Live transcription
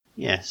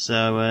Yeah,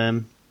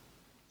 so,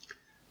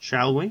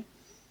 shall we?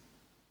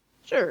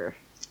 Sure.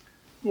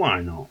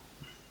 Why not?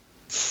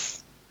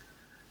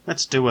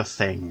 Let's do a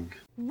thing.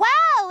 Wow,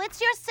 it's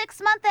your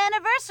 6-month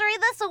anniversary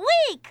this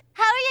week!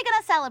 How are you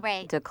gonna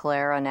celebrate?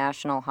 Declare a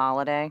national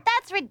holiday?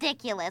 That's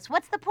ridiculous.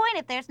 What's the point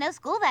if there's no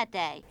school that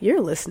day?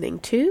 You're listening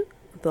to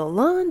The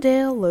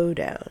Lawndale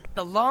Lowdown.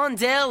 The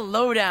Lawndale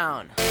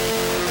Lowdown. This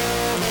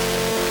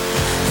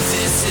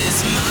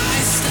is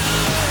my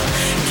stop.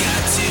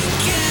 Got to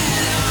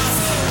get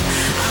off.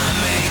 I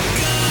may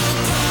go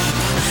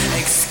pop.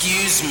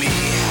 Excuse me.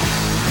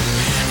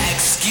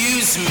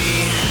 Excuse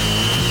me.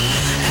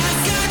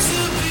 I've got to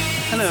be.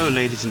 Hello,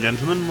 ladies and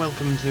gentlemen.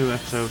 Welcome to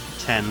episode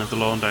 10 of the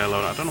Lawndale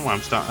Lowdown. I don't know why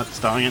I'm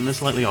starting in a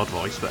slightly odd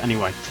voice, but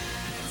anyway.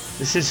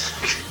 This is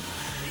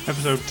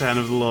episode 10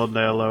 of the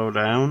Lawndale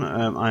Lowdown.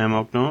 I am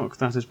Ognork.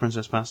 That is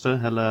Princess Pasta.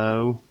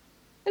 Hello.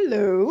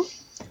 Hello.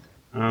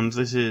 And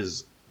this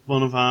is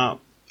one of our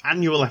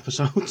annual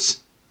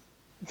episodes.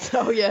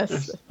 Oh,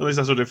 yes. At least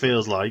that's what it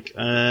feels like.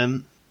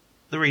 The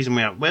reason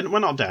we're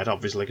not dead,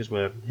 obviously, because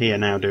we're here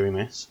now doing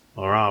this.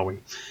 Or are we?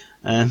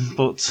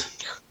 But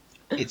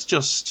it's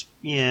just,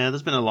 yeah,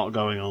 there's been a lot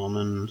going on,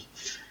 and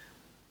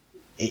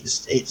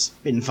it's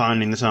been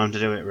finding the time to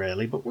do it,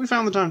 really. But we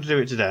found the time to do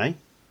it today.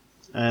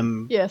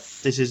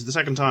 Yes. This is the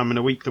second time in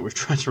a week that we've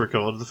tried to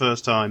record. The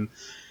first time,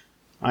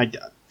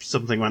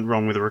 something went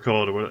wrong with the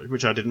recorder,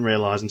 which I didn't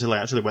realise until I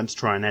actually went to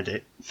try and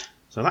edit.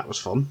 So that was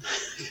fun.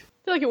 I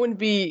feel like it wouldn't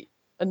be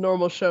a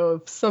normal show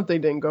if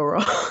something didn't go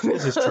wrong.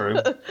 This is true.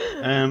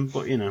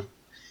 But, you know,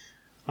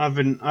 I've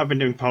been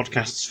doing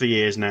podcasts for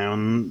years now,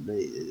 and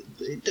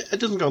it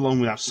doesn't go long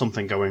without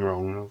something going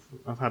wrong.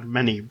 I've had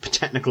many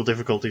technical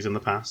difficulties in the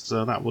past,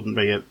 so that wouldn't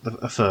be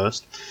a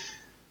first.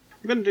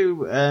 We're going to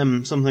do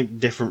something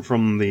different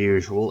from the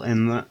usual,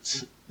 in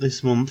that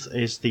this month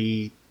is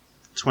the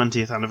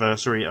 20th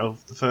anniversary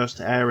of the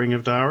first airing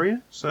of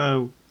Daria,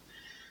 so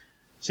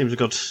seems a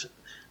good.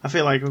 I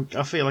feel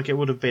like it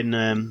would have been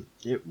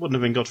it wouldn't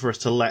have been good for us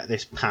to let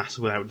this pass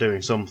without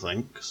doing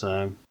something.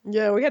 So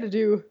Yeah, we had to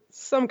do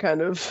some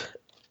kind of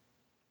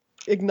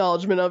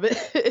acknowledgement of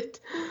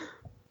it.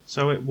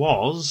 So it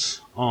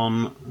was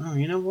on. Oh,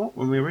 you know what?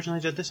 When we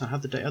originally did this, I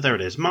had the date. Oh, there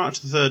it is.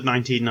 March the 3rd,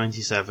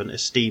 1997.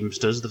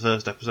 Esteemsters, the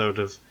first episode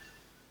of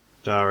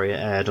Daria,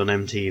 aired on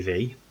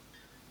MTV.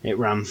 It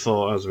ran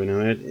for, as we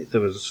know,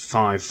 there was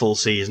 5 full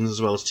seasons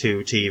as well as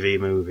 2 TV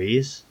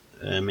movies.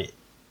 It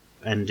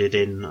ended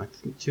in, I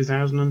think,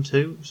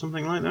 2002,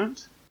 something like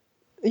that.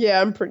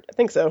 Yeah, I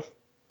think so.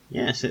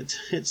 Yes,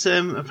 it's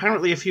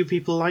apparently a few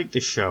people like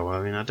this show.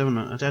 I mean, I don't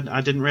know.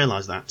 I didn't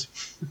realise that.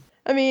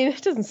 I mean,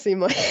 it doesn't seem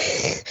like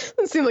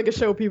a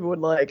show people would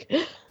like.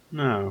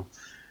 No.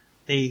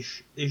 The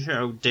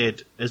show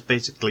has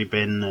basically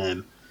been,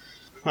 the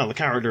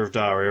character of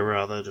Daria,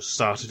 rather, just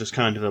started as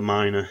kind of a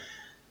minor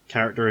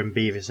character in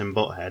Beavis and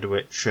Butthead,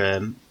 which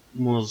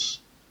was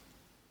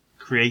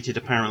created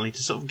apparently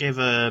to sort of give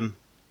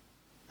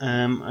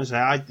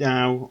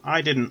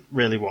I didn't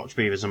really watch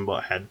Beavis and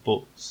Butthead,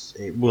 but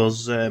it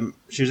was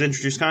she was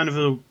introduced kind of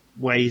a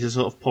way to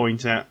sort of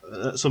point at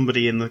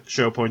somebody in the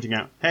show pointing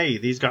out, hey,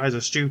 these guys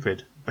are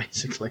stupid,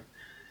 basically.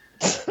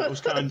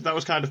 That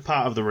was kind of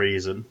part of the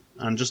reason,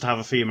 and just to have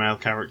a female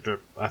character,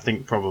 I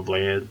think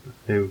probably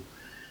who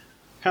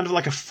kind of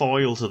like a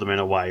foil to them in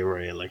a way,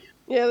 really.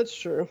 Yeah, that's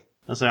true.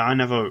 I say I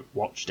never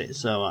watched it,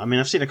 so I mean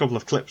I've seen a couple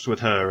of clips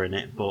with her in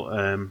it,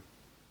 but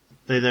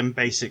they then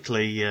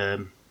basically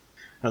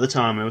at the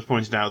time it was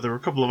pointed out there were a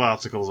couple of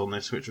articles on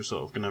this which were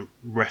sort of going to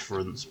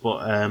reference,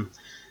 but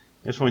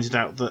it was pointed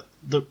out that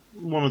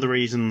one of the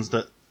reasons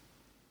that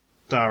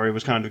Daria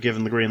was kind of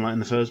given the green light in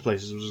the first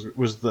place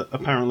was that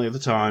apparently at the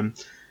time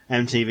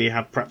MTV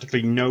had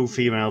practically no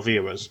female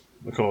viewers,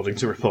 according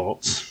to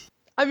reports.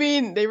 I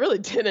mean, they really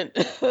didn't.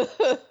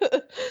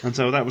 And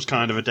so that was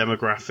kind of a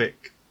demographic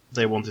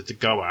they wanted to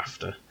go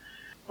after.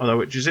 Although,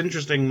 which is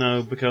interesting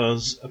though,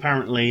 because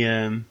apparently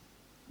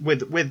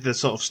with the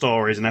sort of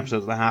stories and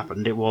episodes that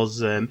happened, it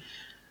was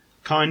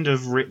kind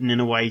of written in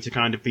a way to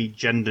kind of be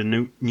gender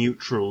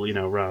neutral, you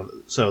know, rather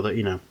so that,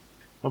 you know,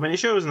 I mean, it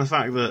shows in the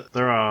fact that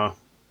there are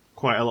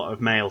quite a lot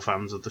of male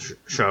fans of the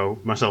show,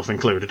 myself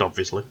included,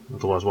 obviously.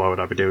 Otherwise, why would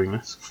I be doing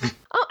this?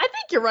 I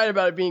think you're right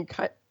about it being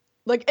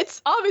like,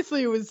 it's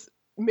obviously it was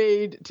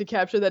made to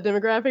capture that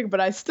demographic, but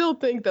I still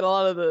think that a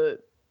lot of the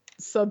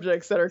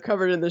subjects that are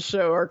covered in the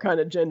show are kind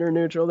of gender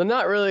neutral. They're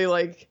not really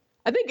like,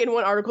 I think in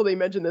one article they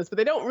mentioned this, but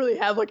they don't really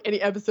have like any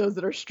episodes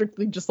that are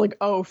strictly just like,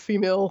 oh,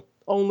 female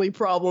only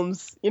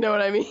problems. You know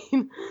what I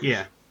mean?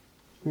 Yeah.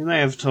 We may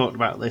have talked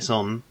about this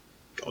on,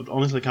 God,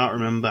 honestly can't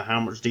remember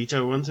how much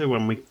detail we went into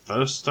when we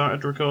first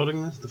started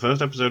recording this, the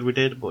first episode we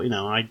did, but you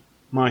know,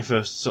 my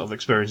first sort of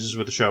experiences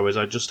with the show is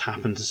I just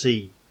happened to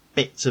see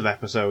bits of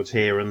episodes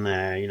here and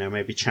there, you know,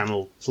 maybe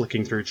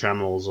flicking through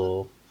channels,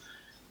 or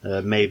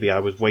maybe I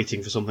was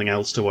waiting for something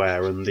else to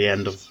air and the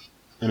end of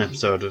an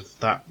episode of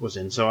that was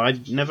in. So I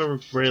never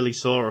really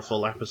saw a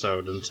full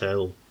episode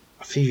until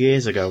a few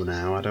years ago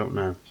now, I don't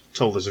know.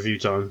 Told this a few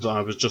times, but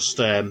I was just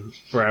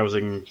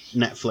browsing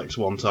Netflix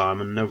one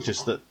time and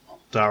noticed that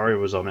Daria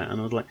was on it, and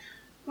I was like,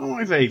 oh,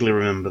 I vaguely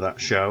remember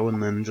that show,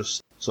 and then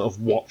just sort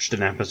of watched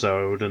an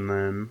episode, and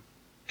then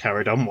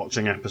carried on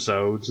watching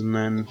episodes, and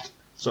then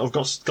sort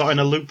of got in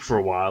a loop for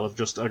a while of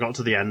just, I got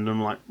to the end, and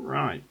I'm like,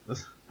 right,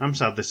 I'm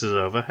sad this is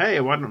over. Hey,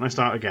 why don't I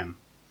start again?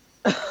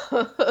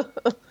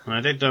 And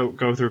I did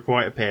go through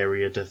quite a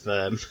period of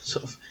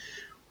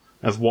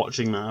of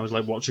watching that. I was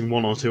like watching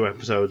 1 or 2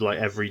 episodes like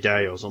every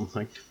day or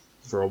something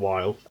for a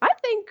while. I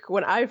think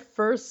when I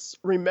first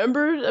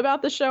remembered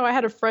about the show, I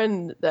had a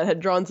friend that had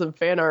drawn some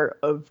fan art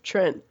of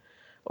Trent,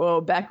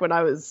 well, back when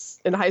I was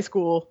in high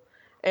school,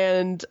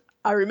 and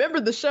I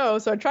remembered the show,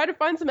 so I tried to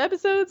find some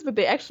episodes, but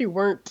they actually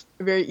weren't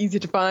very easy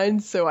to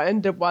find, so I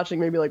ended up watching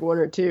maybe like 1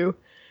 or 2.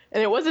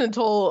 And it wasn't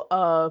until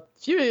a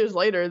few years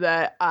later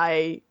that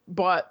I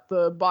bought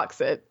the box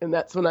set, and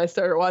that's when I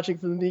started watching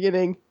from the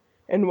beginning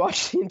and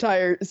watched the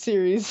entire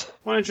series.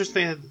 One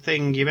interesting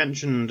thing you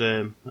mentioned,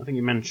 I think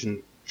you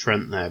mentioned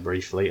Trent there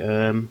briefly.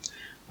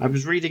 I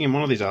was reading in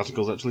one of these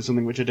articles actually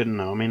something which I didn't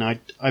know. I mean,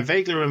 I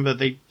vaguely remember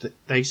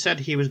they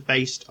said he was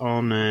based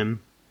on,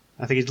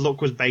 I think his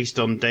look was based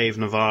on Dave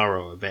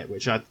Navarro a bit,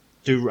 which I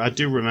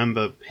do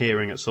remember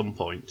hearing at some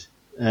point.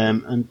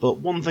 But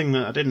one thing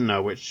that I didn't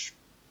know, which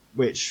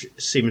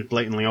seems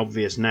blatantly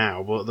obvious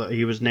now, but that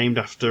he was named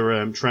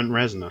after Trent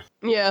Reznor.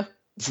 Yeah.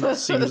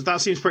 That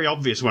seems pretty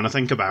obvious when I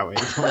think about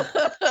it.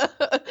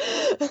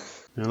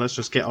 Let's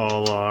just get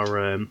all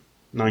our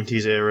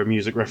 90s era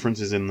music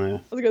references in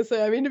there. I was going to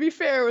say, I mean, to be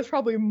fair, it was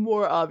probably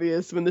more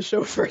obvious when the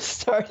show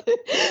first started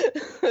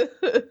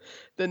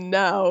than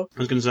now. I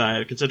was going to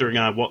say, considering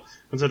I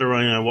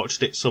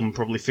watched it some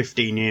probably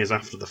 15 years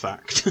after the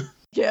fact.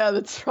 Yeah,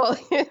 that's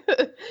probably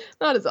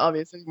not as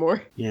obvious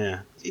anymore.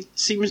 Yeah, it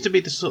seems to be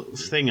the sort of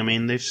thing. I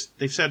mean, they've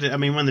said it. I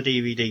mean, when the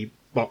DVD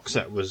box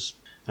set was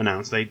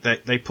announced, they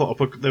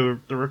put up there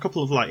were a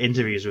couple of like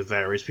interviews with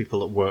various people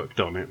that worked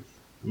on it,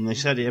 and they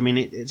said it. I mean,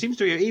 it seems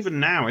to be, even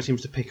now it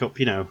seems to pick up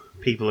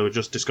people who are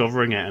just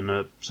discovering it and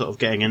are sort of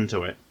getting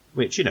into it,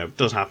 which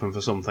does happen for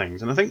some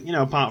things. And I think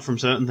apart from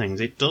certain things,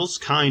 it does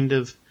kind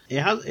of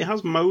it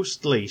has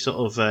mostly sort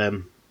of.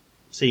 A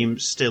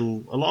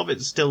lot of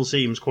it still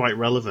seems quite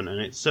relevant, and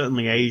it's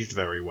certainly aged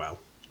very well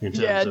in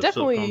terms of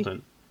definitely. Sort of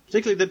content.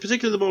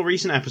 Particularly the more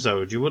recent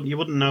episodes, you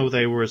wouldn't know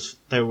they were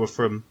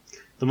from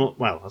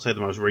I'll say the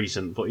most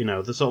recent, but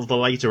the sort of the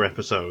later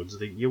episodes.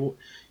 You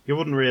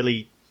wouldn't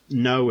really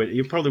know it.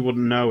 You probably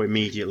wouldn't know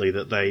immediately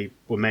that they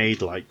were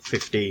made like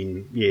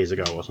 15 years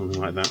ago or something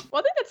like that.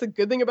 Well, I think that's a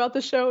good thing about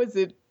the show is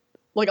it,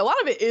 like, a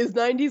lot of it is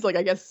 90s, like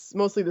I guess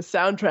mostly the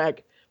soundtrack.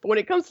 But when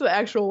it comes to the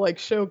actual like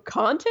show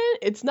content,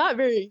 it's not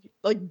very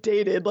like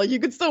dated. Like you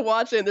could still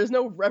watch it, and there's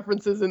no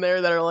references in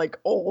there that are like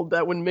old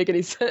that wouldn't make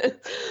any sense.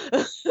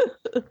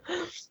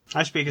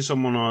 I speak as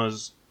someone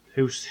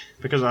who's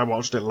because I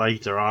watched it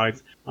later.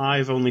 I've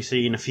only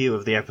seen a few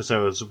of the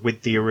episodes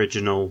with the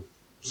original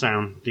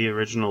sort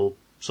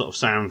of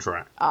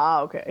soundtrack.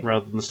 Ah, okay.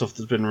 Rather than the stuff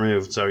that's been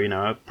removed.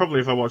 So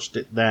probably if I watched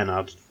it then,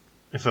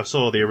 if I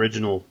saw the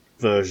original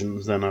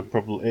versions, then it'd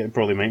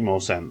probably make more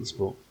sense.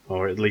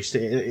 Or at least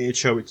it'd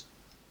show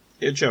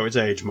its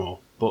age more.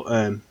 But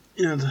a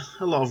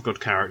lot of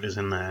good characters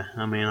in there.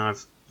 I mean,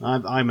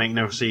 I make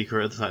no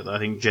secret of the fact that I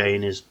think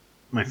Jane is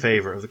my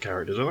favourite of the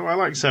characters. Although I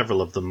like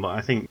several of them, but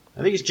I think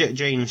it's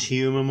Jane's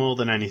humour more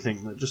than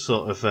anything that just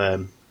sort of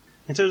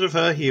in terms of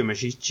her humour,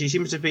 she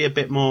seems to be a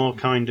bit more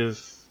kind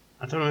of,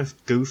 I don't know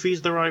if goofy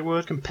is the right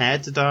word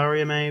compared to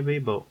Daria maybe,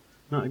 but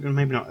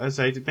maybe not. I'd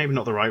say maybe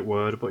not the right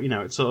word, but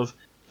it's sort of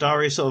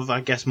Daria's sort of,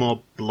 I guess,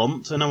 more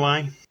blunt in a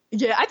way.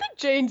 Yeah, I think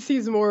Jane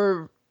sees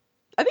more.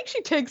 I think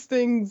she takes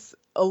things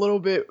a little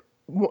bit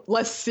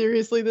less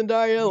seriously than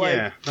Daria. Like,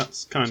 yeah,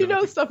 that's kind she of. She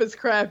knows stuff is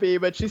crappy,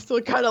 but she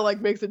still kind of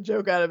like makes a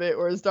joke out of it,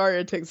 whereas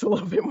Daria takes it a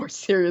little bit more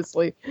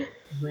seriously.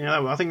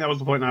 Yeah, I think that was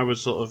the point I was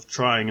sort of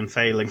trying and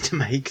failing to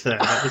make there.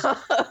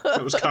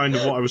 That was kind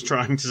of what I was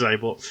trying to say,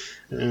 but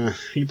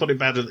you put it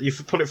better. You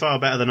put it far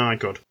better than I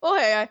could. Well,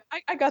 hey,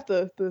 I got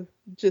the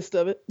gist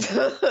of it.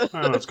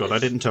 Oh, that's good. I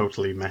didn't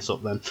totally mess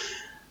up then.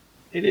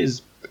 It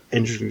is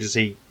interesting to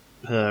see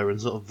her and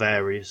sort of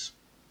various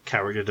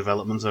character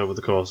developments over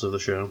the course of the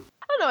show.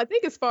 I don't know. I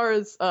think as far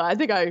as I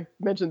think I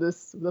mentioned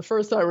this the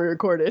first time we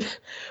recorded,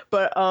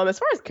 but as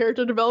far as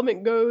character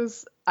development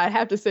goes, I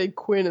have to say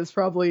Quinn is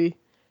probably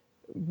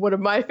one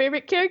of my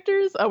favorite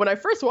characters. When I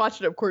first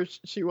watched it, of course,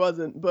 she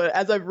wasn't, but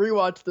as I've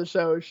rewatched the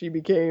show, she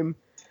became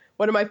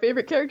one of my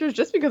favorite characters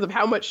just because of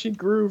how much she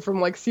grew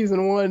from like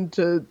season 1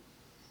 to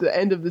the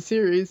end of the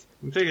series.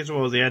 Particularly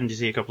towards the end, you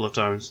see a couple of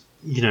times.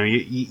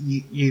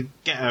 You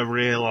get her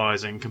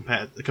realising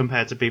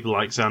compared to people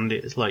like Sandy,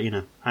 it's like,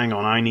 hang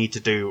on, I need to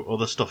do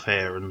other stuff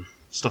here and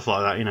stuff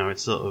like that.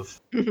 It's sort of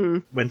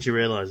when she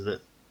realises that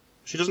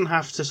she doesn't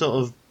have to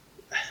sort of.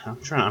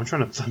 I'm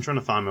trying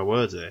to find my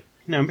words here.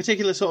 In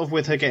particular, sort of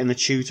with her getting the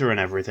tutor and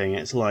everything,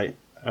 it's like,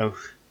 oh,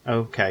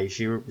 okay,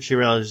 she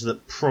realises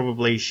that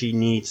probably she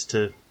needs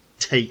to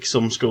take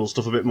some school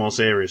stuff a bit more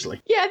seriously.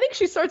 Yeah, I think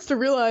she starts to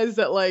realise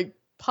that like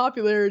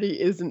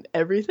popularity isn't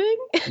everything.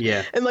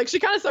 Yeah. And like she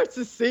kind of starts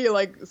to see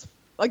like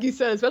you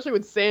said, especially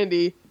with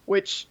Sandy,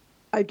 which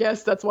I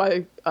guess that's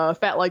why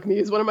Fat Like Me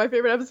is one of my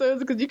favorite episodes,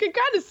 because you can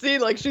kind of see,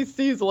 like, she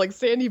sees, like,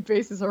 Sandy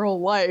bases her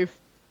whole life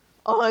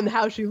on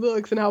how she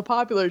looks and how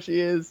popular she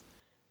is.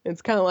 And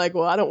it's kind of like,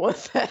 well, I don't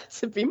want that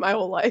to be my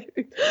whole life.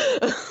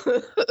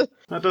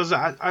 That does.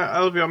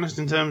 I'll be honest,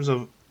 in terms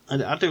of,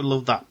 I do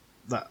love that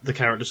the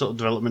character sort of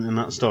development in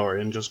that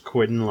story, and just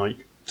Quinn, like,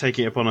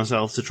 taking it upon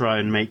herself to try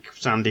and make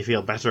Sandy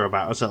feel better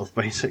about herself,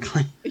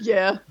 basically.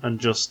 Yeah. And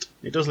just,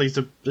 it does lead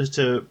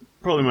to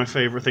probably my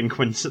favourite thing,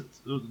 Quinn,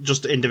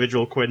 just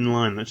individual Quinn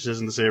line that she says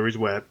in the series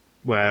where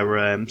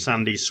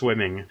Sandy's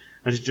swimming,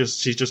 and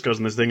she just goes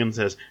on this thing and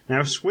says,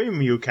 "Now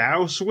swim, you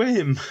cow,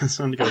 swim." And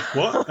Sandy goes,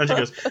 "What?" And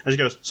she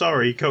goes,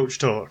 "Sorry, coach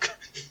talk."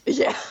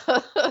 Yeah.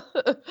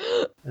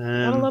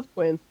 I love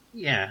Quinn.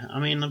 Yeah, I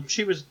mean,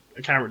 she was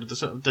a character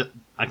that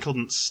I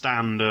couldn't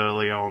stand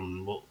early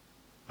on, but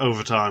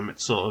over time,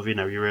 it's sort of,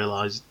 you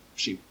realise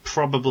she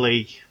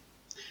probably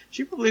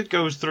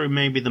goes through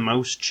maybe the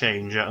most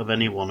change out of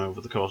anyone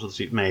over the course of the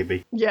season,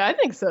 maybe. Yeah, I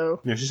think so.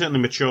 She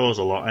certainly matures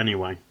a lot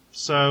anyway.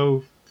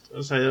 So,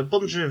 I'd say there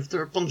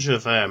are a bunch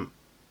of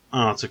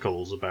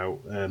articles about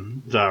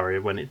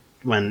Daria when it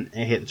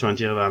hit the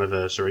 20th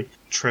anniversary.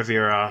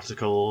 Trivia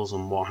articles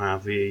and what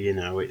have you,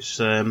 it's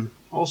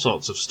all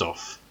sorts of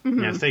stuff.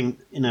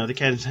 Mm-hmm. They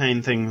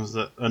contain things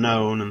that are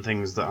known and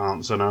things that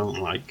aren't so known,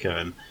 like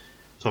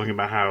talking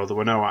about how there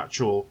were no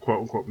actual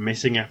quote-unquote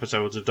missing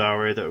episodes of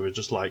Daria, that were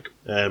just like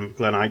Glenn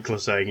Eichler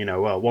saying,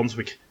 well, once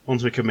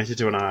we committed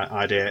to an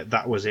idea,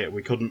 that was it.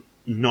 We couldn't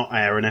not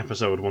air an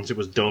episode once it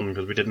was done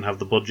because we didn't have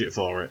the budget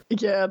for it.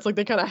 Yeah, it's like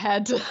they kind of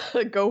had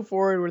to go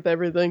forward with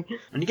everything.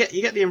 And you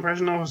get the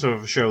impression also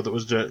of a show that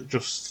was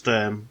just,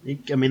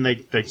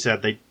 they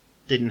said they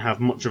didn't have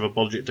much of a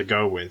budget to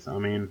go with. I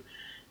mean,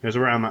 it was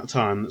around that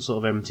time that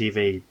sort of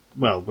MTV,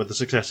 well, with the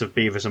success of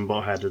Beavis and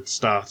Butthead,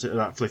 had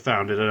actually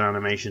founded an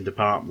animation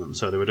department,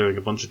 so they were doing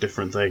a bunch of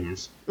different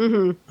things.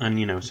 Mm-hmm.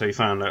 And, so you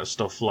found out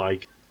stuff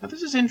like...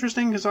 This is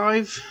interesting, because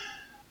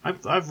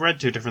I've read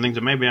two different things,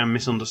 and maybe I'm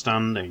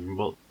misunderstanding,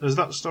 but there's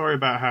that story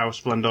about how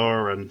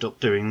Splendora ended up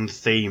doing the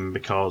theme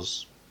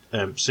because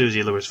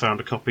Susie Lewis found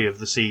a copy of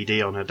the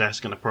CD on her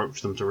desk and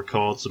approached them to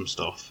record some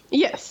stuff.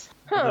 Yes.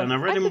 Huh. And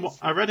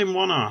I read in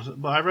one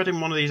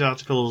of these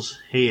articles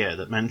here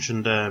that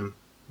mentioned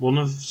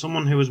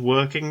someone who was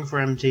working for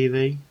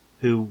MTV,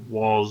 who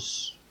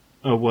was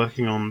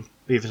working on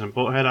Beavis and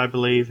Butthead, I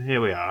believe.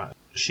 Here we are.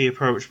 She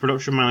approached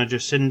production manager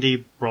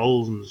Cindy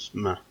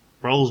Brolsma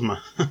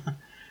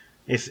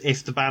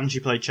if the band she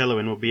played cello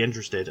in would be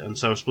interested, and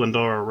so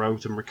Splendora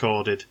wrote and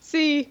recorded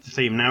the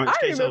theme. Now, I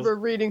remember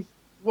reading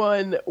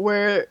one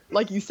where,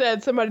 like you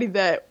said, somebody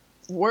that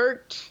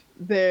worked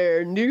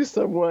there knew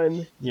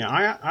someone.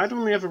 Yeah, I'd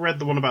only ever read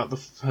the one about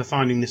her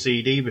finding the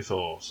CD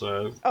before,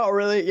 so... Oh,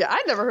 really? Yeah,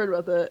 I'd never heard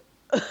about that.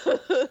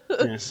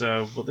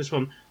 Yeah, but this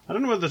one, I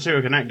don't know whether the two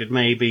are connected.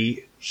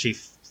 Maybe she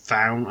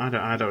found,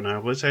 I don't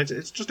know. But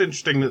it's just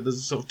interesting that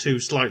there's sort of two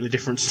slightly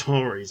different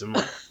stories. And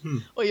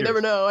well, you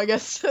never know, I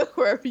guess,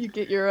 wherever you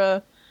get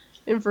your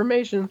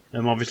information.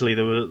 Obviously,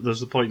 there's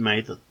the point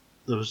made that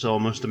there was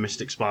almost a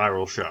Mystic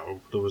Spiral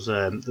show. There was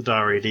the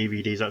Daria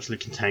DVDs actually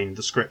contained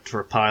the script for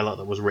a pilot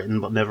that was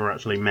written but never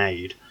actually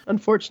made.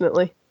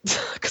 Unfortunately,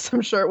 because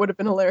I'm sure it would have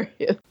been hilarious.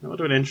 That would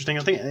have been interesting.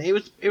 I think it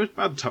was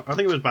bad. I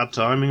think it was bad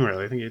timing,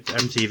 really. I think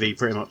MTV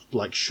pretty much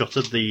like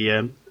shuttered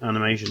the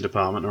animation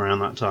department around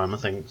that time. I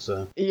think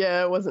so.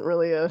 Yeah, it wasn't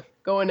really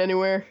going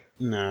anywhere.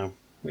 No,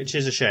 which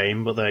is a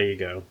shame, but there you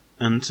go.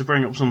 And to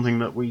bring up something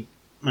that we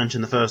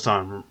mentioned the first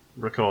time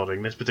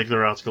recording, this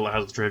particular article that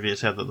has the trivia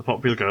said that the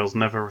popular girls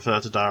never refer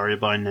to Daria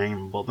by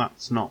name, but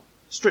that's not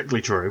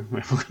strictly true,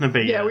 if we're going to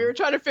be... Yeah, we were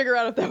trying to figure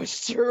out if that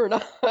was true or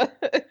not.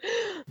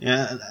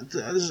 Yeah,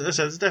 as I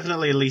said, there's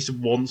definitely at least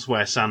once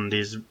where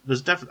Sandy's...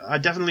 I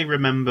definitely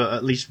remember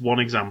at least one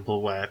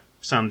example where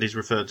Sandy's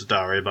referred to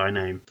Daria by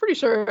name. Pretty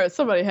sure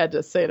somebody had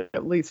to say it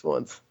at least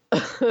once.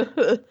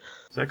 So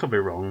I could be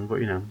wrong,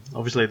 but,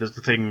 obviously there's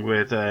the thing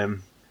with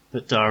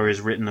that Daria's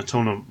written a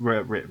ton of...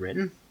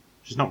 Written?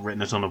 She's not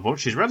written a ton of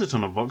books. She's read a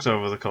ton of books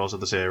over the course of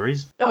the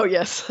series. Oh,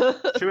 yes.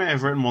 She may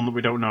have written one that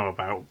we don't know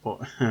about,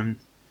 but... and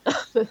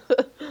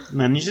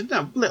then you should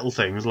have little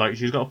things, like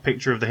she's got a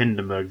picture of the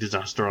Hindenburg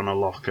disaster in a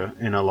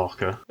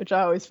locker. Which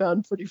I always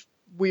found pretty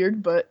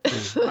weird, but...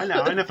 I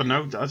never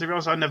noticed. To be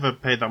honest, I never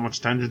paid that much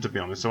attention, to be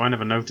honest, so I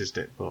never noticed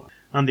it.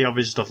 And the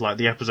obvious stuff, like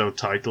the episode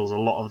titles, a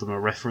lot of them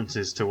are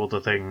references to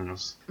other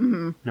things.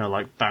 Mm-hmm.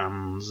 Like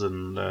bands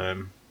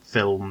and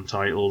film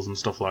titles and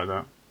stuff like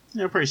that.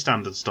 Pretty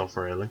standard stuff,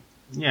 really.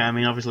 Yeah, I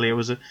mean, obviously it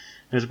was a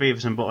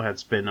Beavis and Butthead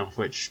spin-off,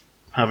 which,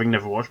 having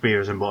never watched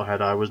Beavis and Butthead,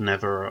 I was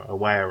never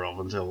aware of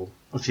until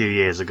a few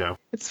years ago.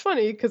 It's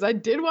funny, because I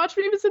did watch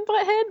Beavis and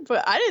Butthead,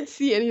 but I didn't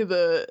see any of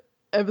the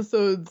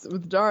episodes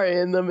with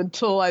Daria in them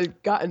until I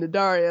got into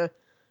Daria,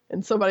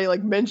 and somebody,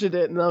 mentioned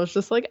it, and I was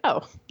just like,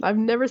 oh, I've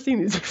never seen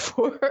these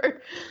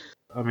before.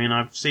 I mean,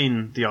 I've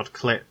seen the odd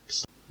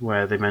clips,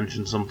 where they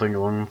mentioned something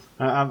along.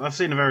 I've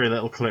seen a very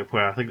little clip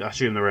where I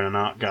assume they're in an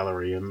art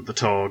gallery, and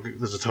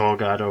there's a tour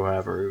guide or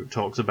whoever who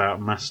talks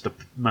about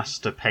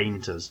master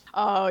painters.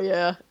 Oh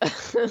yeah.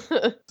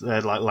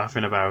 They're like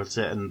laughing about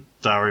it, and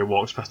Daria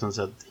walks past and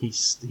said, "He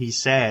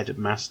said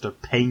master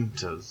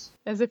painters."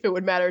 As if it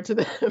would matter to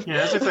them.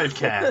 Yeah, as if they'd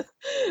care.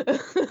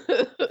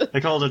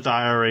 They called her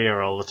diarrhea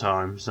all the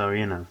time, so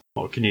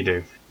what can you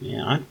do?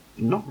 Yeah, I'm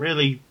not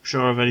really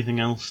sure of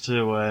anything else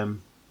to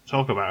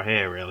talk about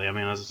here, really. I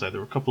mean, as I said, there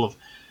were a couple of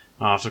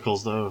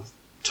articles that have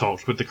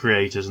talked with the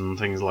creators and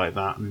things like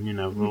that, and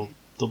there'll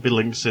be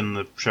links in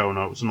the show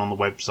notes and on the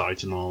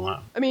website and all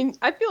that. I mean,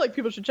 I feel like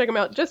people should check them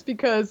out just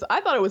because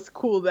I thought it was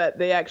cool that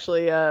they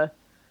actually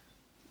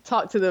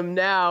talked to them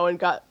now and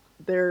got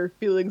their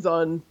feelings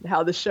on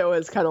how the show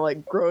has kind of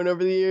like grown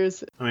over the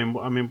years. I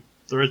mean,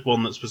 there is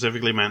one that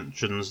specifically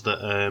mentions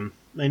that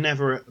they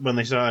never, when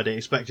they started it,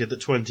 expected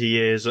that 20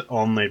 years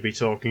on they'd be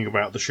talking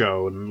about the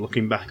show and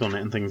looking back on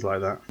it and things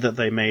like that. That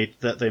they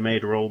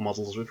made role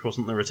models, which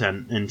wasn't their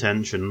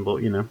intention, but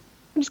It's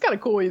just kind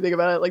of cool when you think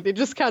about it. Like they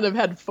just kind of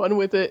had fun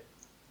with it,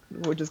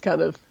 which is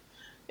kind of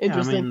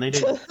interesting. Yeah, I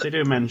mean, they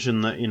do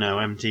mention that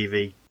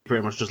MTV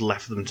pretty much just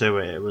left them to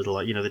it. It was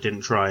like they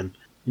didn't try and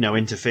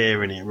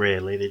interfere in it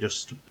really. They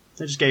just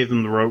gave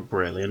them the rope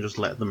really and just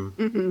let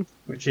them,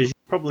 which is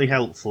probably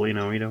helpful.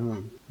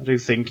 I do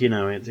think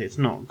it's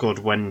not good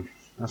when.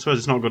 I suppose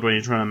it's not good when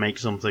you're trying to make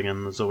something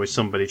and there's always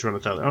somebody trying to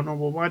tell you, oh no,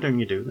 well why don't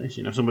you do this?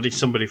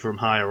 Somebody from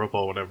higher up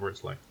or whatever.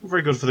 It's like not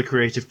very good for the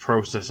creative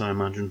process, I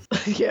imagine.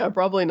 Yeah,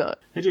 probably not.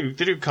 They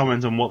do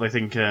comment on what they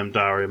think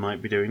Daria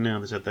might be doing now.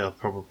 They said they'll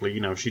probably,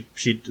 she.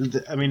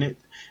 I mean, it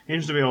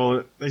seems to be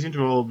all. They seem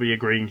to all be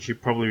agreeing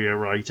she'd probably be a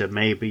writer,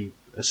 maybe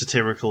a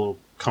satirical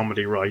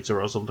comedy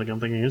writer or something. I'm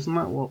thinking, isn't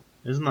that what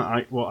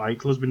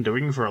Eichel's been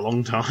doing for a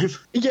long time?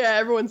 Yeah,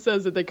 everyone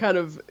says that they kind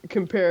of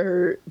compare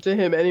her to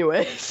him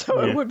anyway,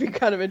 so It would be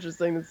kind of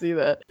interesting to see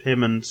that.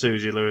 Him and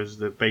Susie Lewis,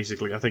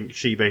 I think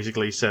she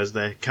basically says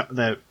their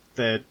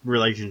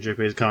relationship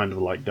is kind of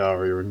like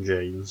Daria and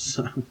Jane's.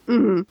 So.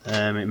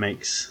 It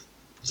makes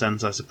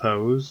sense, I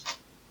suppose.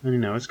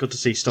 And it's good to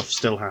see stuff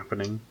still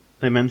happening.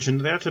 They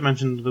actually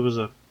mentioned there was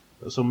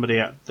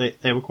somebody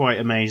they were quite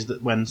amazed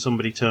that when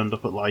somebody turned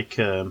up at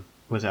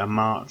was it a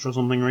march or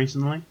something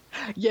recently?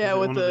 Yeah,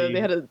 they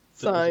had a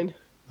sign.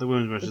 The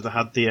women's march that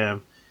had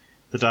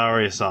the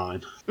Daria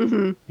sign.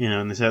 And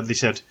they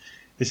said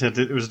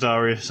it was a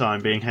Daria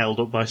sign being held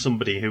up by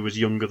somebody who was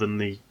younger than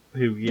the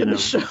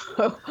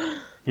show.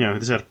 They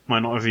said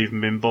might not have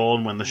even been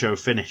born when the show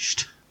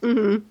finished.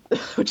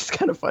 Which is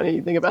kind of funny,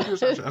 you think about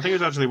it. I think it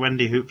was actually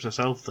Wendy Hoops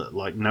herself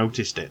that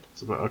noticed it,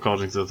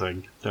 according to the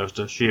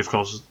thing. She, of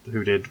course,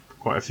 who did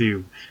quite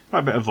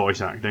a bit of voice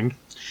acting.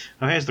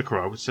 Now here's the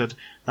quote. It said,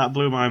 "That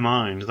blew my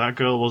mind. That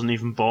girl wasn't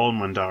even born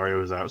when Daria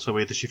was out, so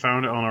either she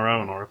found it on her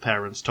own or her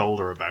parents told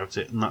her about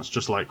it." And that's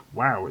just like,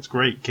 wow, it's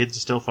great. Kids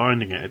are still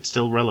finding it. It's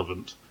still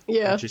relevant.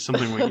 Yeah. Which is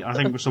something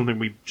was something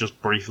we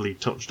just briefly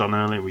touched on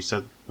earlier.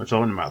 We're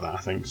talking about that, I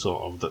think,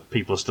 sort of, that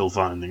people are still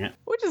finding it.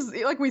 Which is,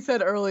 like we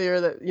said earlier,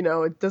 that,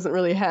 it doesn't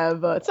really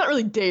have, it's not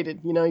really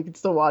dated, you can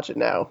still watch it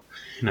now.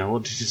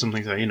 What did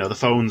something say? The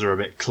phones are a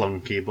bit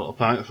clunky, but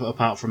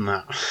apart from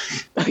that.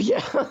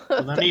 Yeah.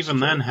 But then even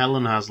then,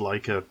 Helen has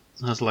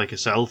a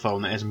cell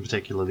phone that isn't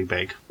particularly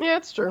big. Yeah,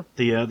 it's true.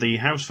 The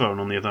house phone,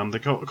 on the other hand, the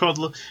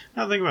cordless.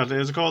 Now think about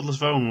it, a cordless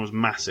phone was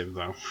massive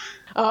though.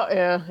 Oh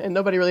yeah, and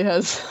nobody really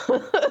has.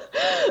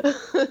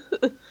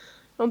 I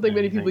don't think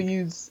many people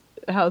use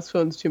house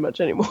phones too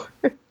much anymore.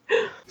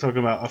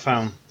 I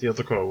found the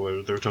other quote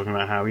where they were talking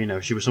about how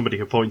she was somebody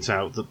who points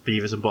out that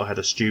Beavis and Butthead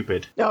are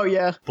stupid. Oh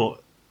yeah.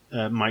 But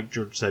Mike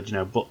Judge said,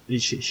 but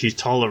she's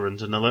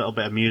tolerant and a little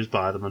bit amused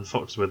by them and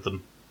fucks with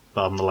them.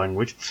 Pardon the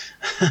language.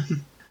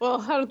 Well,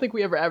 I don't think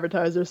we ever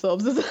advertise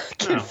ourselves as a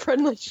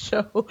kid-friendly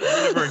show. We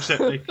never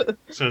accept it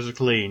as a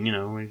clean,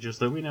 we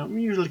just we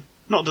usually,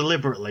 not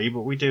deliberately,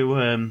 but we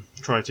do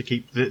try to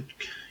keep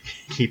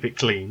it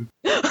clean.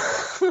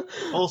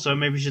 Also,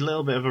 maybe she's a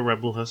little bit of a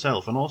rebel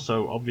herself, and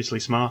also obviously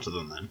smarter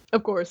than them.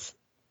 Of course.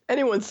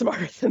 Anyone's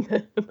smarter than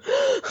them.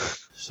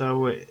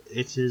 So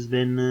it has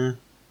been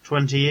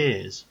 20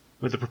 years.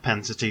 With the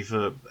propensity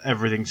for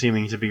everything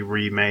seeming to be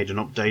remade and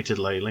updated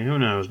lately. Who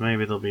knows,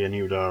 maybe there'll be a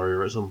new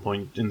Daria at some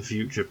point in the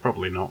future.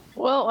 Probably not.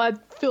 Well, I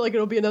feel like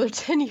it'll be another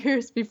 10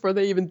 years before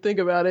they even think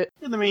about it.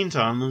 In the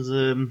meantime, there's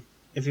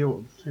if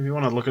you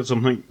want to look at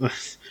something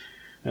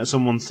that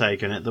someone's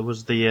taken it, there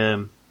was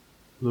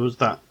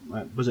that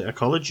was it a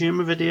College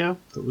Humor video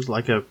that was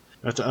like a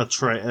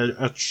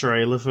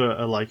trailer for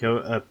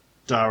a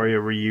Daria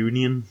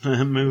reunion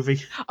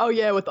movie. Oh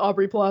yeah, with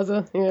Aubrey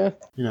Plaza, yeah.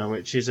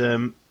 Which is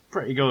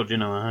pretty good.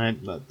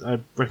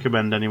 I'd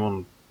recommend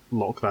anyone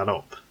look that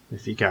up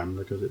if you can,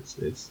 because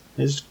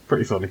it's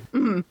pretty funny.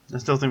 I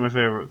still think my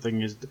favourite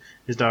thing is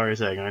Daria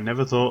saying, "I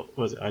never thought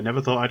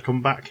I'd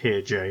come back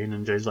here, Jane."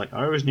 And Jane's like,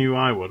 "I always knew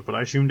I would, but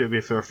I assumed it'd be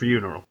for a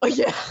funeral." Oh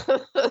yeah.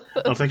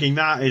 I'm thinking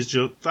that is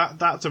just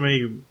that to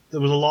me. There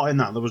was a lot in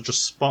that was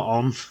just spot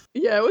on.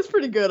 Yeah, it was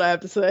pretty good, I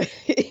have to say.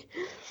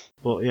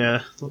 But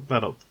yeah, look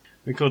that up.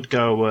 We could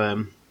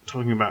go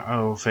talking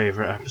about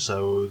favourite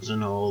episodes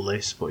and all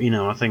this, but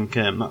I think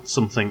that's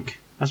something.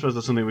 I suppose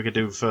that's something we could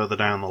do further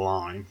down the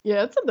line.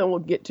 Yeah, it's something we'll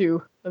get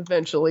to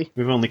eventually.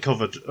 We've only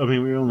covered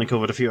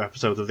a few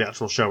episodes of the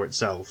actual show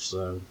itself,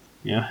 so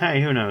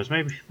hey, who knows?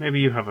 Maybe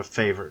you have a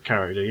favourite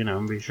character,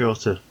 and be sure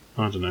to,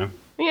 I don't know.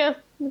 Yeah,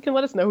 you can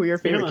let us know who your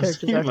favorite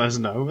characters you are. can let us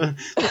know.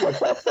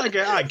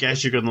 I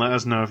guess you can let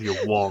us know if you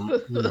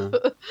want.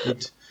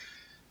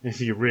 If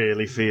you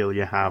really feel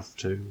you have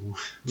to.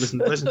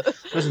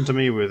 Listen to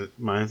me with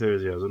my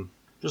enthusiasm.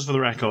 Just for the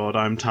record,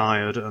 I'm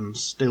tired and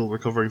still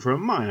recovering from a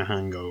minor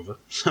hangover.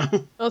 So.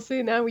 Oh,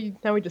 see, now we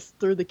just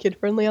threw the kid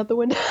friendly out the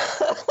window.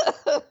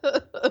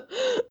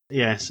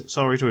 Yes,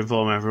 sorry to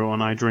inform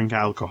everyone, I drink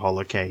alcohol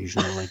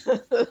occasionally.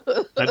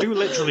 I do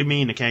literally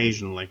mean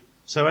occasionally.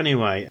 So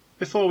anyway,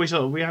 before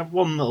we have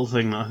one little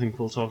thing that I think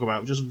we'll talk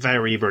about just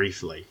very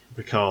briefly,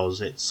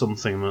 because it's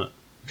something that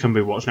can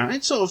be watched now.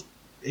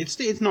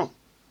 It's not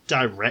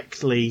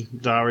directly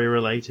Daria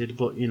related,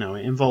 but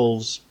it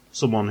involves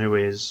someone who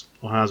is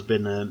or has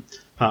been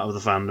part of the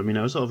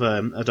fandom, sort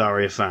of a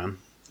Daria fan.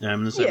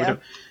 So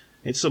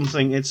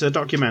it's a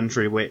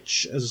documentary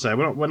which, as I say,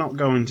 we're not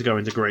going to go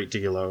into great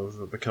detail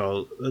over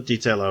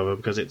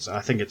because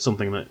I think it's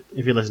something that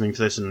if you're listening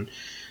to this and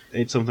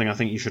it's something I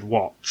think you should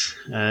watch.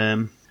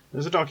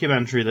 There's a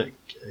documentary that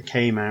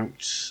came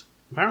out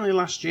apparently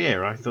last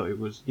year. I thought it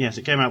was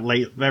it came out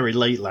very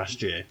late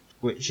last year,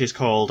 which is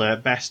called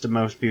Best and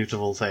Most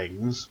Beautiful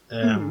Things,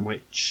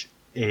 which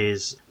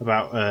is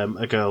about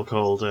a girl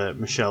called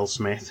Michelle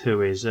Smith,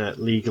 who is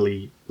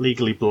legally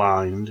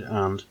blind,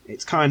 and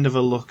it's kind of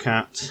a look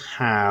at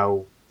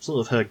how sort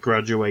of her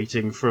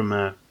graduating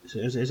from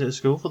is it a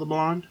school for the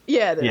blind?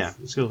 Yeah, it is. Yeah,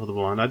 school for the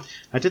blind.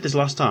 I did this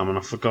last time and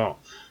I forgot.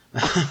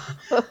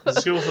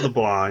 School for the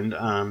blind,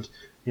 and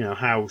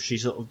how she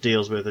sort of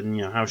deals with and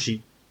how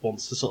she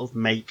wants to sort of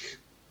make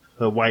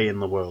her way in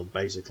the world.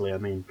 Basically, I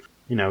mean,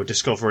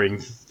 discovering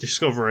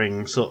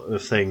sort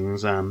of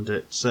things, and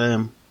it's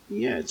an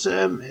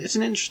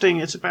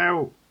interesting. It's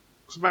about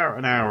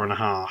an hour and a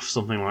half,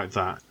 something like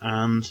that,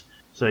 and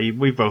so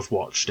we both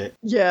watched it.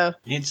 Yeah,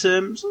 it's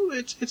an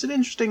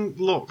interesting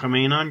look. I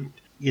mean,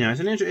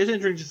 it's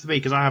interesting to me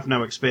because I have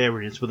no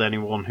experience with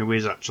anyone who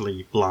is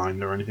actually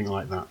blind or anything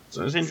like that.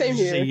 So it's interesting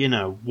to see,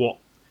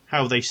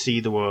 how they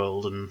see the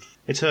world, and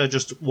it's her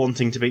just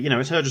wanting to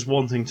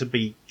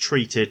be,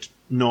 treated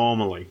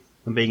normally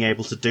and being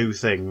able to do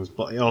things,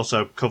 but it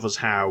also covers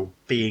how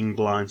being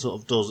blind sort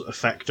of does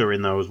affect her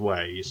in those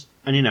ways.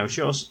 And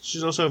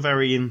she's also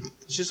very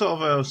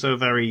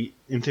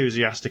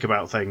enthusiastic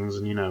about things,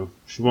 and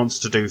she wants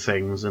to do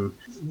things. And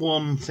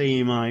one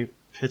theme I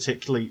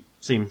particularly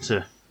seemed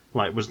to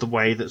like was the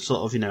way that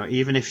sort of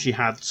even if she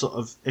had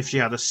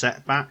a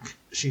setback,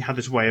 she had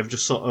this way of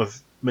just sort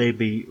of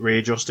maybe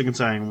readjusting and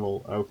saying,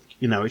 well,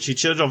 she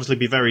should obviously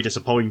be very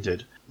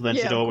disappointed. But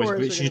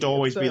then she'd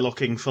always be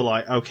looking for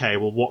like, okay,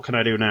 well, what can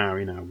I do now?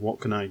 What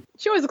can I?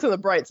 She always looks on the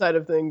bright side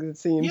of things. It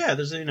seems. Yeah,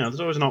 there's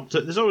always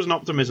an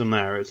optimism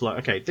there. It's like,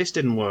 okay, this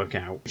didn't work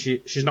out.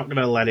 She's not going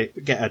to let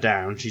it get her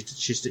down.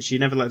 She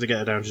never lets it get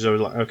her down. She's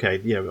always like,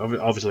 okay,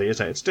 obviously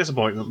it's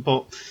disappointment,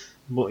 but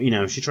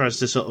she tries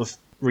to sort of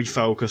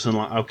refocus and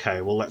like, okay,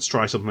 well, let's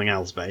try something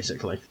else,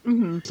 basically.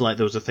 Mm-hmm. It's like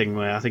there was a thing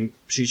where I think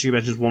she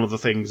mentions one of the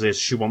things is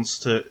she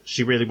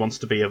really wants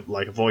to be a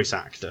voice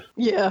actor.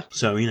 Yeah.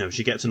 So,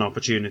 she gets an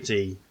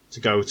opportunity to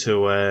go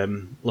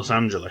to Los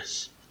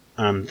Angeles,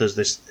 and there's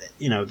this,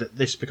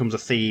 this becomes a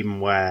theme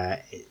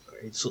where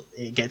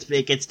it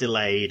gets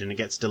delayed and it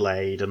gets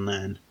delayed, and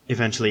then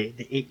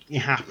eventually it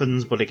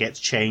happens, but it gets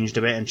changed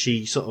a bit, and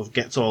she sort of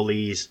gets all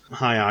these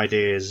high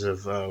ideas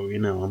of,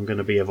 I'm going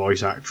to be a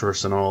voice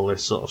actress and all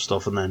this sort of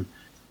stuff, and then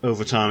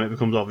over time it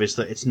becomes obvious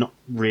that it's not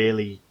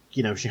really,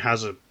 she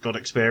has a good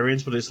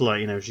experience, but it's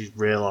like, she's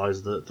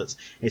realised that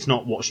it's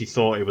not what she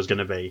thought it was going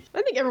to be.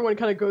 I think everyone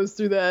kind of goes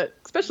through that,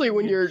 especially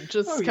when you're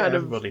just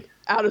everybody.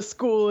 Out of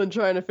school and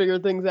trying to figure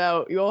things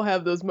out. You all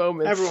have those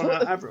moments.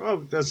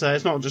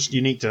 It's not just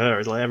unique to her.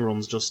 It's like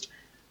everyone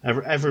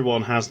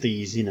has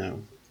these,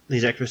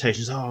 these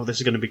expectations. Oh, this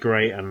is going to be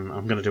great, and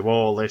I'm going to do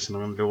all this, and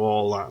I'm going to do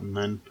all that,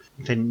 and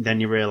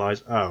then you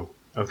realise, oh,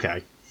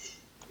 okay.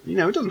 It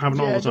doesn't happen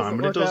all the time,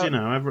 but it does.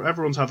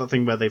 Everyone's had that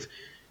thing where they've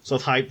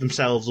sort of hyped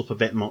themselves up a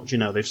bit much.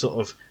 They've sort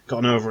of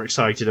gotten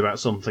overexcited about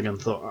something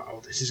and thought,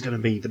 oh, this is going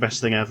to be the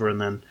best thing ever,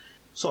 and then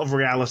sort of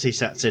reality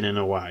sets in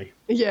a way.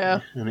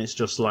 Yeah. And it's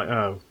just like,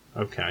 oh,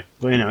 okay.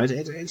 But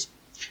it's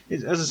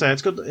as I say,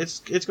 it's good. It's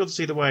good to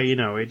see the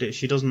way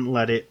she doesn't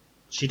let it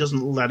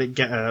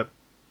get her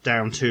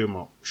down too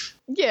much.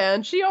 Yeah,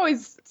 and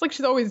it's like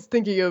she's always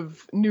thinking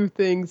of new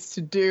things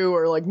to do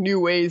or like new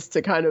ways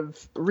to kind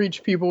of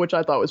reach people, which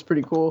I thought was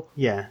pretty cool.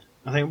 Yeah.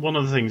 I think one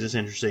of the things that's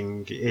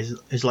interesting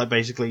is like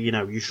basically,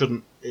 you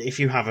shouldn't, if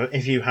you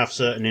have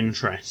certain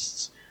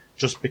interests,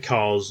 just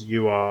because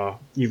you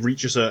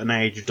reach a certain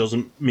age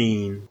doesn't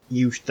mean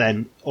you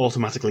then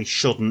automatically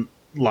shouldn't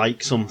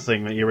like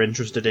something that you're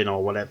interested in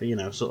or whatever,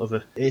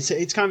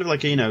 it's kind of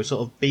like,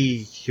 sort of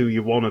be who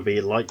you want to be,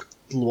 like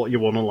what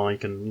you want to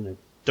like, and,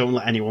 don't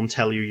let anyone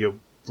tell you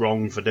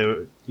wrong for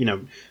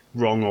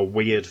wrong or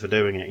weird for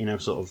doing it.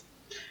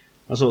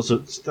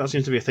 That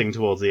seems to be a thing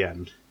towards the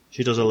end.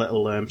 She does a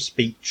little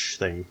speech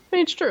thing. I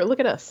mean, it's true. Look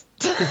at us.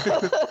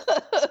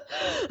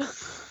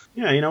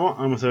 Yeah, you know what?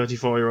 I'm a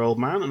 34-year-old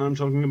man, and I'm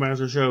talking about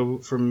a show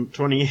from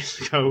 20 years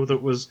ago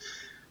that was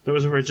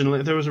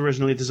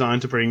originally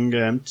designed to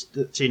bring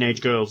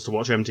teenage girls to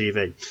watch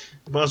MTV.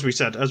 But as we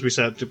said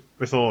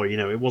before,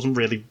 it wasn't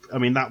really. I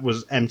mean, that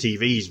was what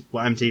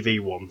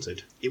MTV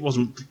wanted. It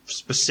wasn't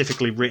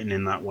specifically written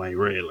in that way,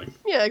 really.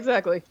 Yeah,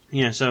 exactly.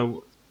 Yeah,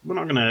 so we're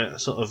not going to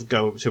sort of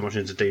go too much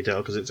into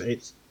detail because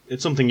it's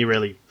something you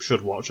really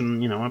should watch,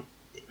 and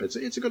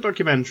it's a good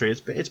documentary.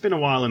 It's been a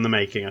while in the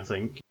making, I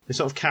think. They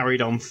sort of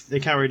carried on.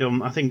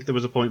 I think there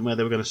was a point where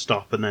they were going to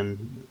stop, and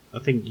then I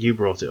think you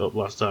brought it up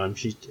last time.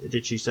 She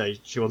say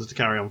she wanted to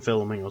carry on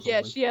filming or something?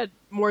 Yeah, she had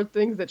more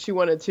things that she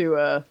wanted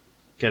to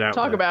get out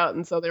talk there. about,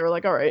 and so they were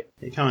like, all right.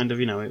 It kind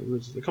of, it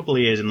was a couple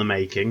of years in the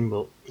making,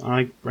 but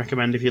I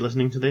recommend if you're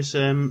listening to this,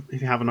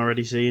 if you haven't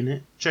already seen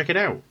it, check it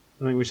out.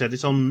 I think we said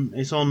it's on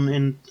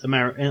in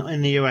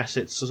the US.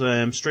 It's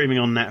streaming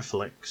on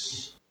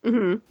Netflix.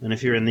 Mm-hmm. And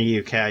if you're in the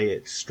UK,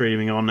 it's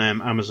streaming on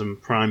Amazon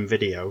Prime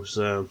Video,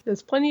 so...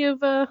 There's plenty of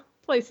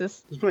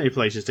places. There's plenty of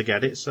places to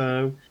get it,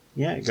 so...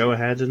 Yeah, go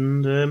ahead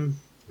and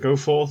go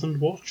forth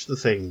and watch the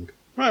thing.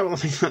 Right, well, I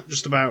think that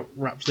just about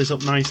wraps this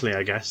up nicely,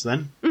 I guess,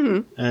 then.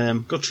 Mm-hmm.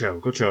 Good show,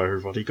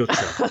 everybody, good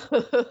show.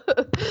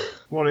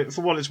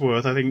 For what it's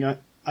worth, I think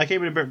I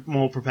came in a bit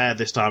more prepared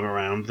this time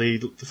around.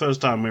 The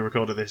first time we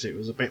recorded this, it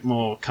was a bit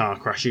more car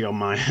crashy on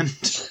my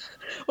end.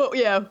 Well,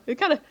 yeah, it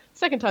kind of...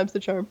 Second time's the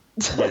charm.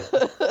 Yeah.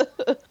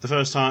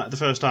 The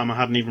first time I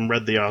hadn't even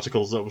read the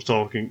articles that I was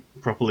talking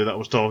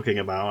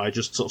about. I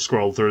just sort of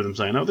scrolled through them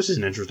saying, "Oh, this is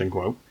an interesting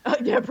quote."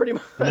 Yeah, pretty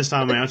much. And this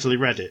time I actually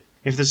read it.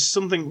 If there's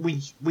something we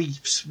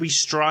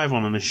strive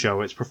on in this show,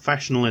 it's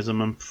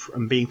professionalism and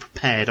being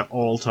prepared at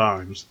all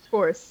times. Of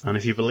course. And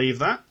if you believe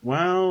that,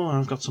 well,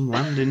 I've got some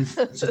land in.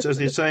 As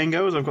the saying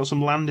goes, I've got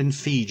some land in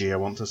Fiji I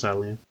want to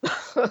sell you.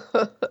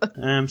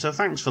 So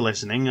thanks for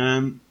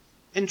listening.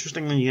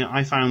 Interestingly,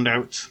 I found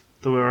out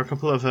there were a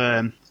couple of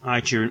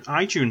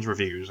iTunes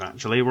reviews,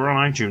 actually. We're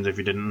on iTunes if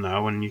you didn't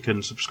know, and you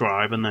can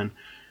subscribe, and then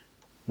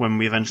when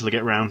we eventually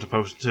get round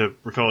to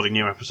recording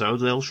new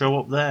episodes, they'll show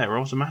up there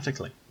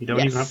automatically. You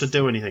don't even have to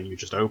do anything. You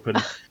just open,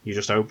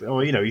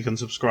 or you can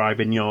subscribe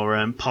in your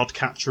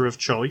podcatcher of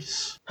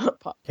choice.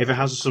 If it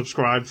has a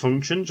subscribe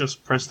function,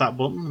 just press that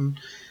button,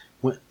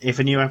 and if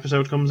a new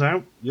episode comes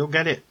out, you'll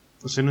get it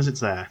as soon as it's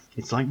there.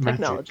 It's like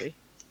magic.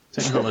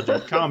 Technology.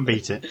 Can't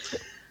beat it.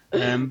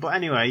 But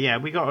anyway, yeah,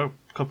 we got a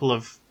couple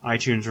of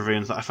iTunes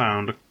reviews that I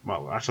found,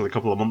 well, actually a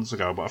couple of months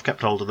ago, but I've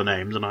kept hold of the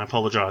names, and I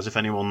apologise if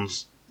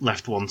anyone's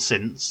left one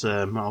since.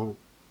 I'll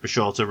be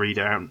sure to read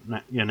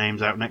your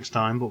names out next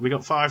time. But we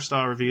got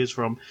 5-star reviews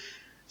from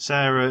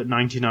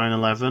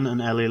Sarah9911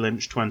 and Ellie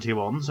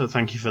Lynch21, so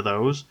thank you for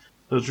those.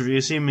 Those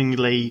reviews are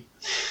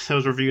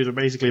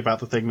basically about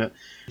the thing that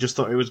I just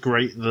thought it was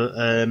great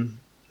that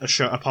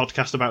a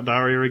podcast about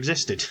Daria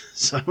existed.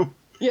 So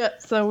yeah,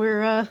 so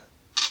we're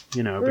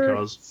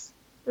because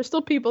there's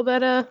still people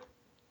that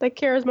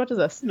care as much as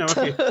us. We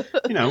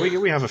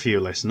have a few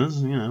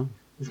listeners.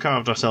 We've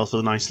carved ourselves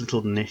a nice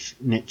little niche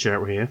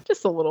out here.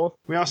 Just a little.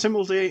 We are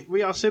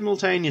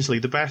simultaneously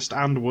the best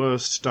and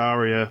worst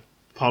Daria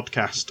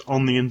podcast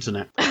on the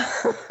internet.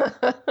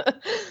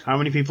 How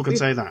many people can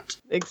say that?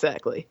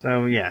 Exactly.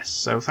 So yes.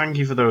 So thank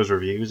you for those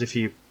reviews. If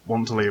you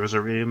want to leave us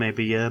a review,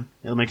 maybe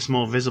it'll make us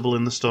more visible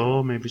in the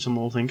store. Maybe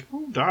someone will think,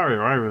 "Oh, Daria,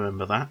 I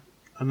remember that,"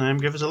 and then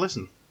give us a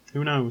listen.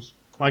 Who knows?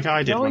 Like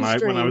I did when I was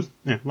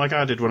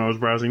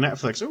browsing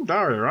Netflix. Oh,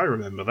 Daria, I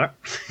remember that.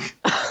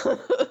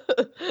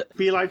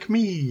 Be like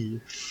me.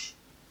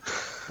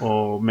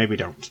 Or maybe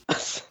don't.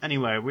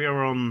 Anyway, we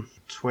are on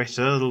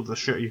Twitter.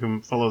 You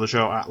can follow the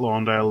show at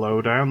Lawndale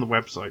Lowdown. The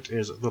website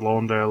is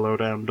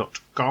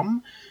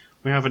lawndalelowdown.com.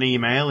 We have an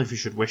email if you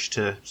should wish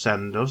to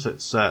send us.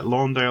 It's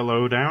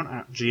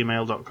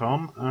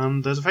lawndalelowdown@gmail.com.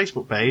 And there's a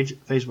Facebook page,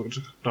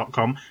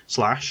 facebook.com/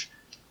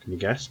 can you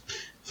guess?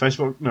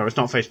 No, it's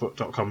not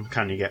facebook.com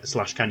can you guess.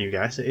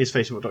 It is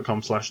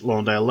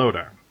facebook.com/Lawndale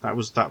Lowdown.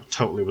 That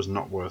totally was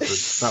not worth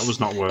it. That was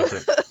not worth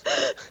it.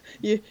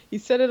 You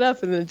set it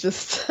up and then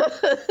just...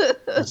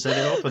 I set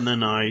it up and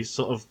then I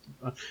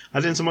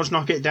didn't so much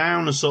knock it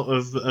down as sort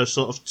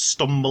of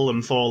stumble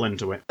and fall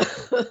into it.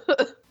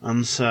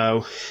 And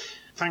so,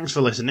 thanks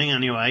for listening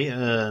anyway.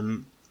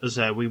 As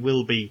we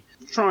will be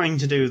trying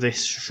to do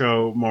this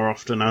show more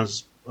often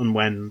as and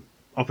when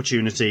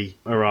opportunity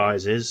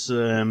arises.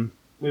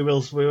 We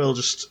will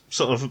just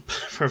sort of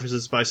preface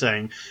this by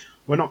saying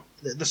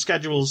the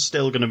schedule's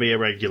still going to be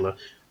irregular.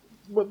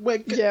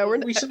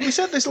 We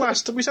said this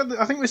last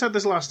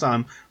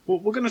time.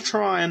 We're going to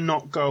try and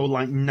not go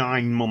like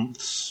 9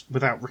 months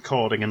without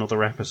recording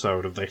another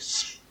episode of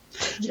this.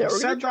 Yeah, we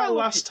said that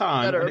last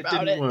time and it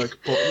didn't work,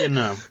 but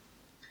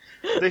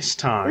this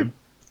time,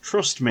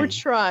 trust me. We're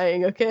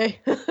trying, okay?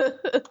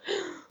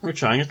 We're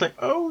trying. It's like,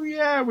 oh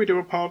yeah, we do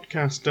a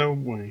podcast,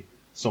 don't we?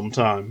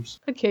 sometimes.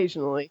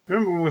 Occasionally.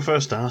 Remember when we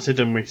first started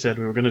and we said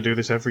we were going to do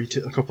this every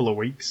a couple of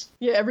weeks?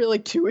 Yeah, every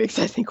like 2 weeks,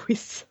 I think we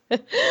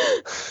said.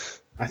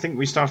 I think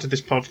we started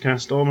this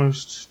podcast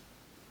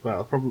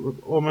probably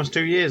almost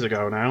 2 years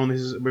ago now,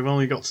 and we've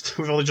only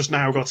just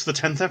now got to the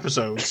 10th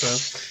episode,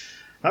 so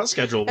that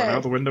schedule went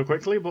out the window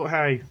quickly. But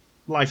hey,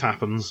 life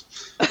happens.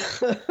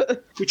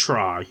 We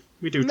try.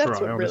 We do try.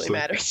 That's what honestly. really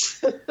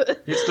matters.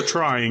 It's the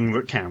trying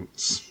that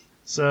counts.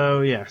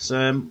 So yes,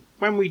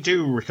 when we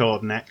do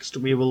record next,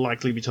 we will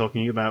likely be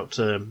talking about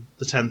the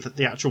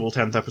actual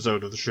 10th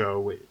episode of the show,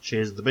 which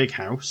is The Big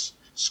House,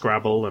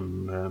 Scrabble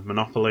and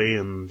Monopoly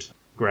and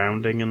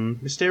grounding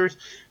and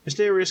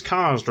mysterious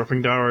cars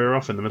dropping Daria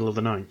off in the middle of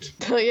the night.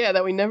 Oh yeah,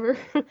 that we never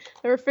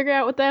figure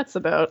out what that's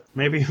about.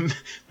 Maybe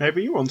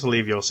you want to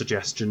leave your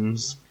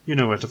suggestions. You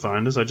know where to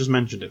find us, I just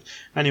mentioned it.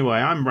 Anyway,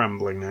 I'm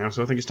rambling now,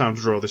 so I think it's time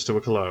to draw this to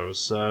a close.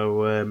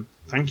 So,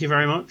 thank you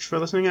very much for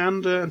listening,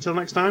 and until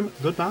next time,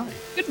 goodbye.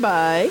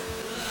 Goodbye.